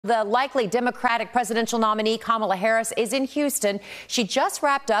The likely Democratic presidential nominee, Kamala Harris, is in Houston. She just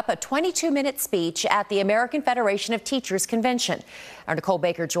wrapped up a 22-minute speech at the American Federation of Teachers Convention. Our Nicole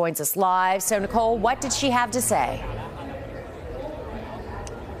Baker joins us live. So, Nicole, what did she have to say?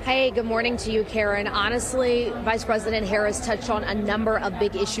 Hey, good morning to you, Karen. Honestly, Vice President Harris touched on a number of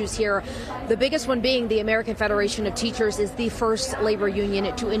big issues here. The biggest one being the American Federation of Teachers is the first labor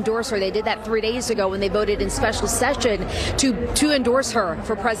union to endorse her. They did that 3 days ago when they voted in special session to endorse her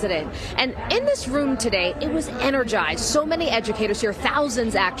for president. And in this room today, it was energized. So many educators here,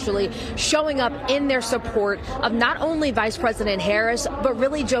 thousands actually, showing up in their support of not only Vice President Harris, but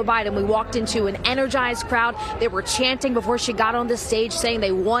really Joe Biden. We walked into an energized crowd. They were chanting before she got on the stage saying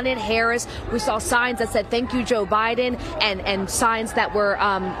they wanted Harris. We saw signs that said, "Thank you, Joe Biden," and signs that were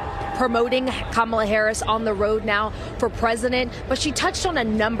promoting Kamala Harris on the road now for president. But she touched on a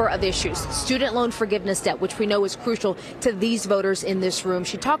number of issues. Student loan forgiveness debt, which we know is crucial to these voters in this room.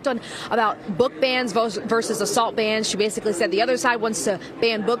 She talked about book bans versus assault bans. She basically said the other side wants to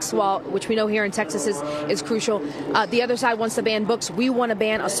ban books, which we know here in Texas is crucial. The other side wants to ban books. We want to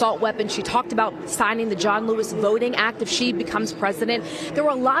ban assault weapons. She talked about signing the John Lewis Voting Act if she becomes president. There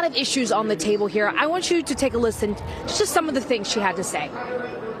were a lot of issues on the table here. I want you to take a listen to just some of the things she had to say.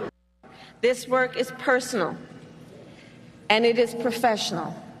 This work is personal, and it is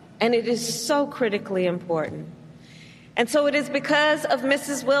professional, and it is so critically important. And so it is because of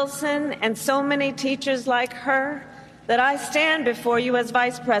Mrs. Wilson and so many teachers like her that I stand before you as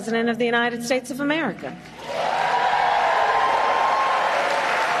Vice President of the United States of America.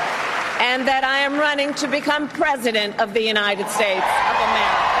 And that I am running to become President of the United States of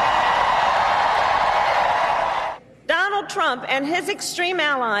America. Donald Trump and his extreme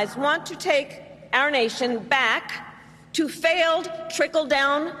allies want to take our nation back to failed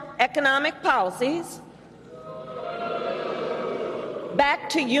trickle-down economic policies, back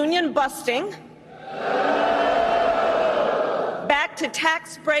to union busting, back to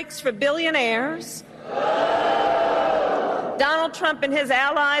tax breaks for billionaires. Donald Trump and his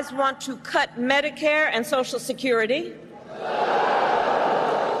allies want to cut Medicare and Social Security,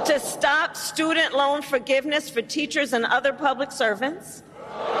 to stop student loan forgiveness for teachers and other public servants.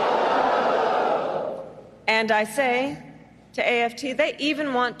 And I say to AFT, they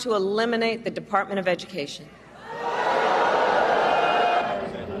even want to eliminate the Department of Education.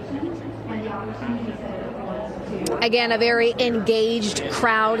 Again, a very engaged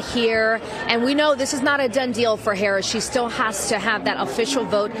crowd here. And we know this is not a done deal for Harris. She still has to have that official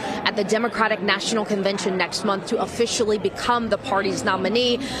vote at the Democratic National Convention next month to officially become the party's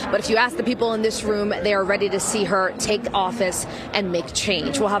nominee. But if you ask the people in this room, they are ready to see her take office and make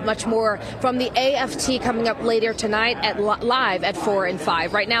change. We'll have much more from the AFT coming up later tonight live at 4 and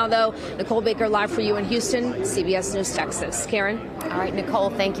 5. Right now, though, Nicole Baker live for you in Houston, CBS News Texas. Karen? All right, Nicole,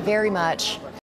 thank you very much.